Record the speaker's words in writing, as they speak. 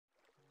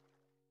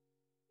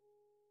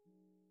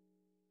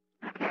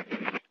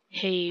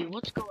Hey,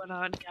 what's going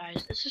on,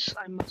 guys? This is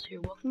Slimebuster here.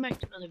 Welcome back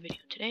to another video.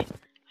 Today,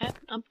 I have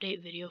an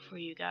update video for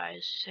you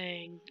guys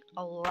saying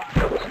a lot.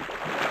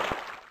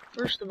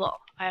 First of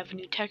all, I have a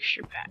new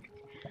texture pack.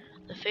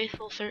 The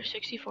Faithful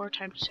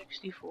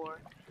 64x64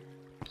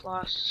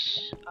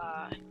 plus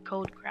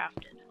code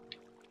crafted.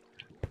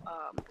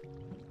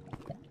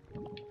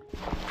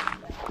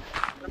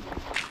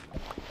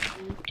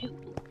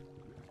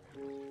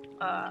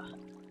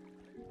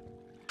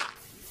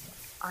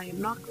 I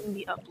am not going to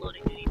be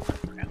uploading any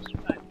Minecraft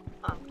Survival.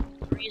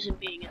 The reason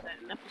being is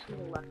that in episode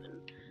 11,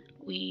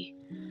 we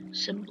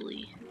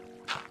simply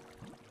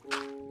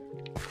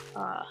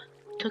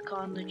took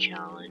on the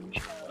challenge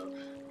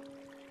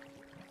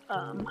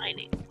of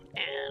mining,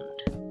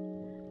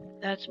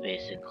 and that's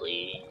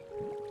basically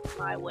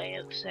my way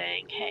of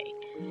saying, hey,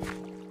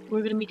 we're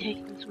going to be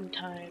taking some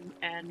time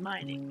and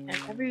mining,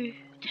 and every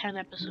 10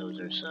 episodes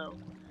or so,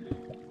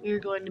 we're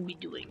going to be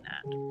doing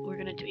that. We're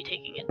going to be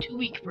taking a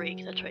 2-week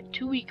break. That's right,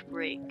 2-week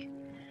break.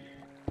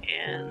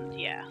 And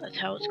yeah, that's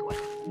how it's going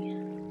to be.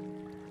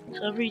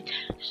 So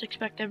just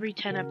expect every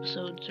 10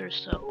 episodes or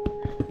so,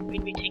 we're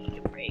going to be taking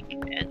a break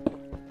and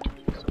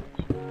doing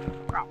something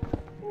proper.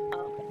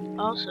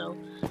 Also,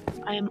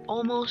 I am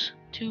almost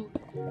to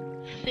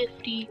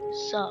 50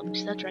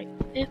 subs. That's right,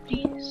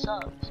 50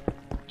 subs.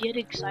 Get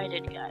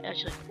excited, guys.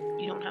 Actually,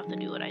 you don't have to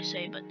do what I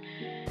say, but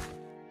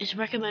it's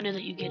recommended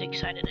that you get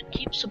excited and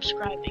keep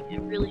subscribing. I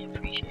really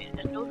appreciate it.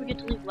 And don't forget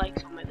to leave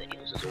likes on my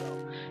videos as well,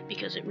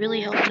 because it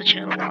really helps the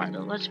channel a lot. It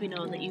lets me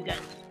know that you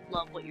guys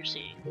love what you're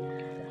seeing.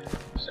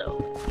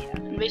 So, yeah.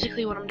 And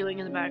basically what I'm doing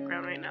in the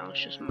background right now is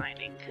just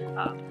mining.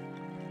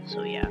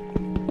 So, yeah.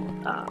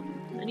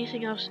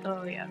 Anything else?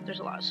 Oh, yeah, there's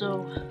a lot.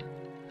 So,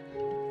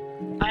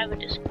 I have a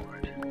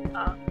Discord.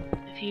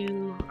 If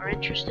you are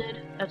interested,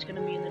 that's going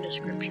to be in the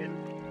description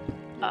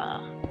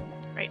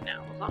right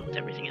now, along with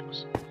everything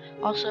else.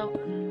 Also,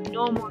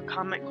 no more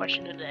comment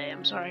question today.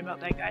 I'm sorry about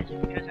that, guys.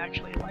 If you guys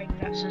actually like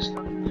that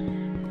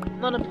system,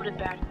 I'm gonna put it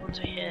back once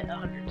I hit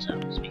 100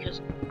 subs, because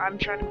I'm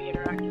trying to be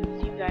interactive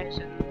with you guys,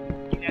 and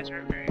you guys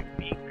aren't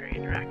being very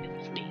interactive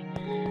with me.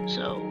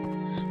 So,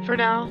 for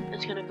now,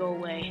 it's gonna go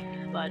away,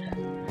 but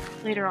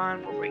later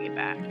on, we'll bring it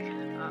back.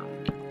 And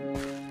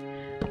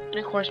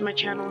of course, my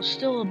channel is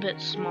still a bit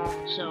small,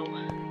 so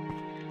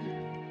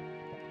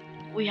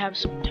we have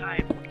some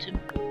time to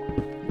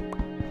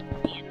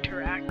be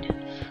interactive.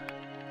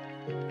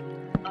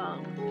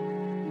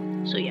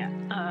 So yeah,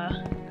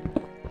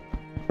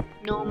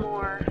 no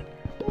more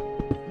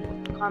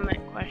comment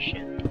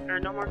questions.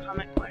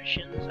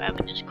 I have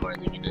a Discord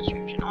link in the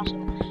description. Also,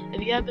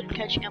 if you have been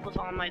catching up with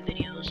all my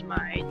videos,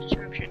 my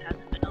description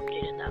hasn't been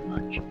updated that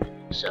much,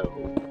 so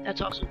that's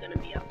also going to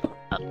be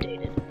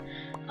updated.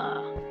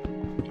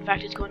 In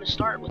fact, it's going to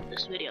start with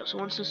this video, so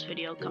once this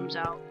video comes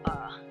out,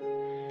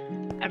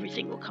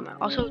 everything will come out.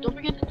 Also, don't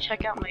forget to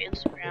check out my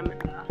Instagram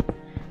and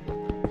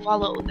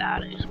follow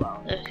that as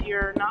well. If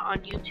you're not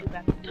on YouTube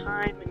at the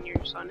time and you're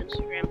just on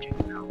Instagram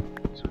checking out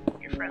some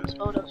of your friends'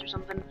 photos or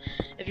something,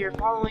 if you're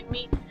following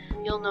me,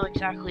 you'll know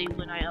exactly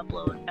when I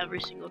upload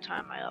every single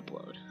time I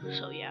upload.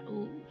 So yeah,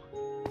 ooh.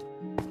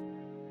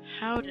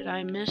 How did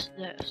I miss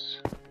this?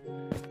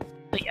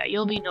 But yeah,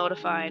 you'll be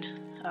notified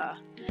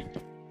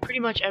pretty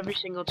much every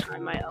single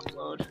time I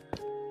upload.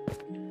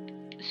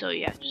 So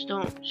yeah, just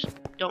don't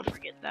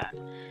forget that.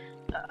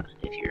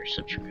 If you're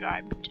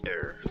subscribed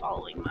or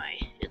following my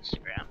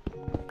Instagram.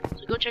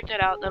 So go check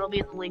that out. That'll be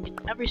in the link in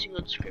every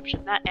single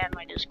description, that and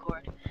my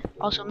Discord.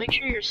 Also, make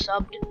sure you're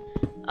subbed.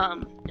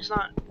 It's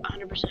not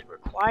 100%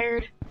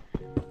 required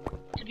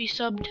to be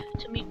subbed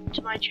to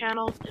my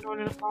channel in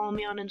order to follow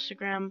me on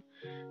Instagram,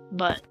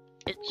 but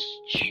it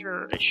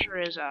sure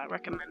is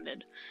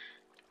recommended.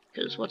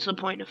 Because what's the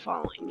point of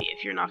following me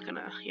if you're not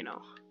gonna,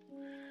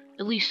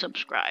 at least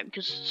subscribe?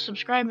 Because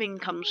subscribing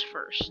comes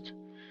first.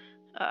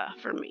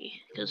 For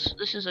me, because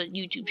this is a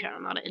YouTube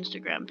channel, not an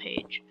Instagram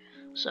page.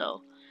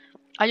 So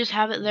I just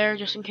have it there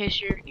just in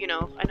case you're,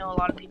 I know a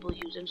lot of people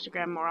use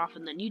Instagram more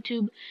often than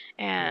YouTube,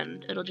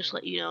 and it'll just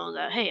let you know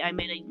that, hey, I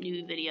made a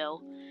new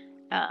video.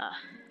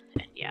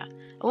 And yeah,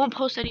 I won't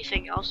post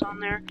anything else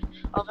on there.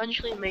 I'll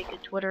eventually make a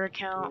Twitter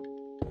account,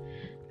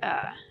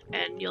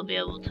 and you'll be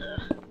able to,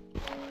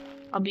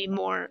 I'll be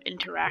more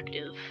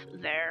interactive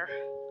there,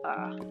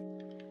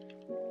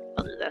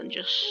 other than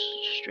just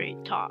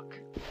straight talk.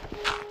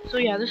 So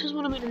yeah, this is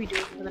what I'm going to be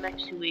doing for the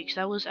next 2 weeks.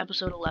 That was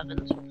episode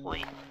 11's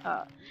point.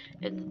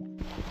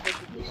 And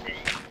basically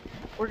saying,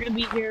 we're going to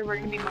be here, we're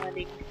going to be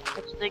mining.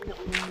 That's the thing that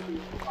we need to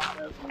do a lot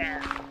of,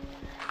 and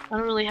I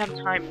don't really have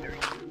time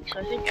during the week. So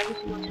I think every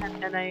single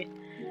time, and I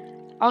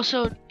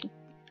also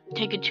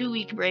take a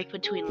 2-week break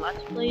between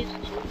Let's Plays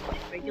and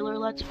regular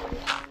Let's Plays.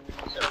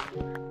 So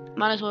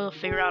might as well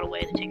figure out a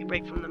way to take a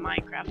break from the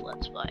Minecraft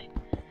Let's Play.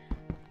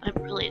 I'm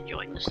really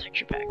enjoying this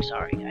texture pack.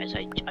 Sorry guys,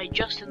 I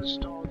just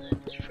installed it.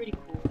 It's pretty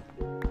cool.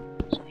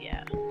 So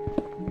yeah.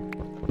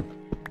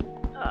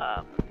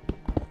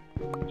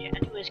 Yeah,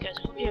 anyways guys,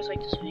 I hope you guys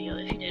liked this video.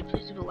 If you did,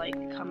 please leave a like,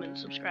 comment, and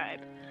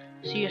subscribe.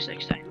 See you guys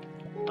next time.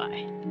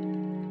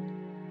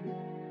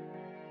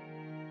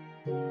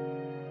 Bye.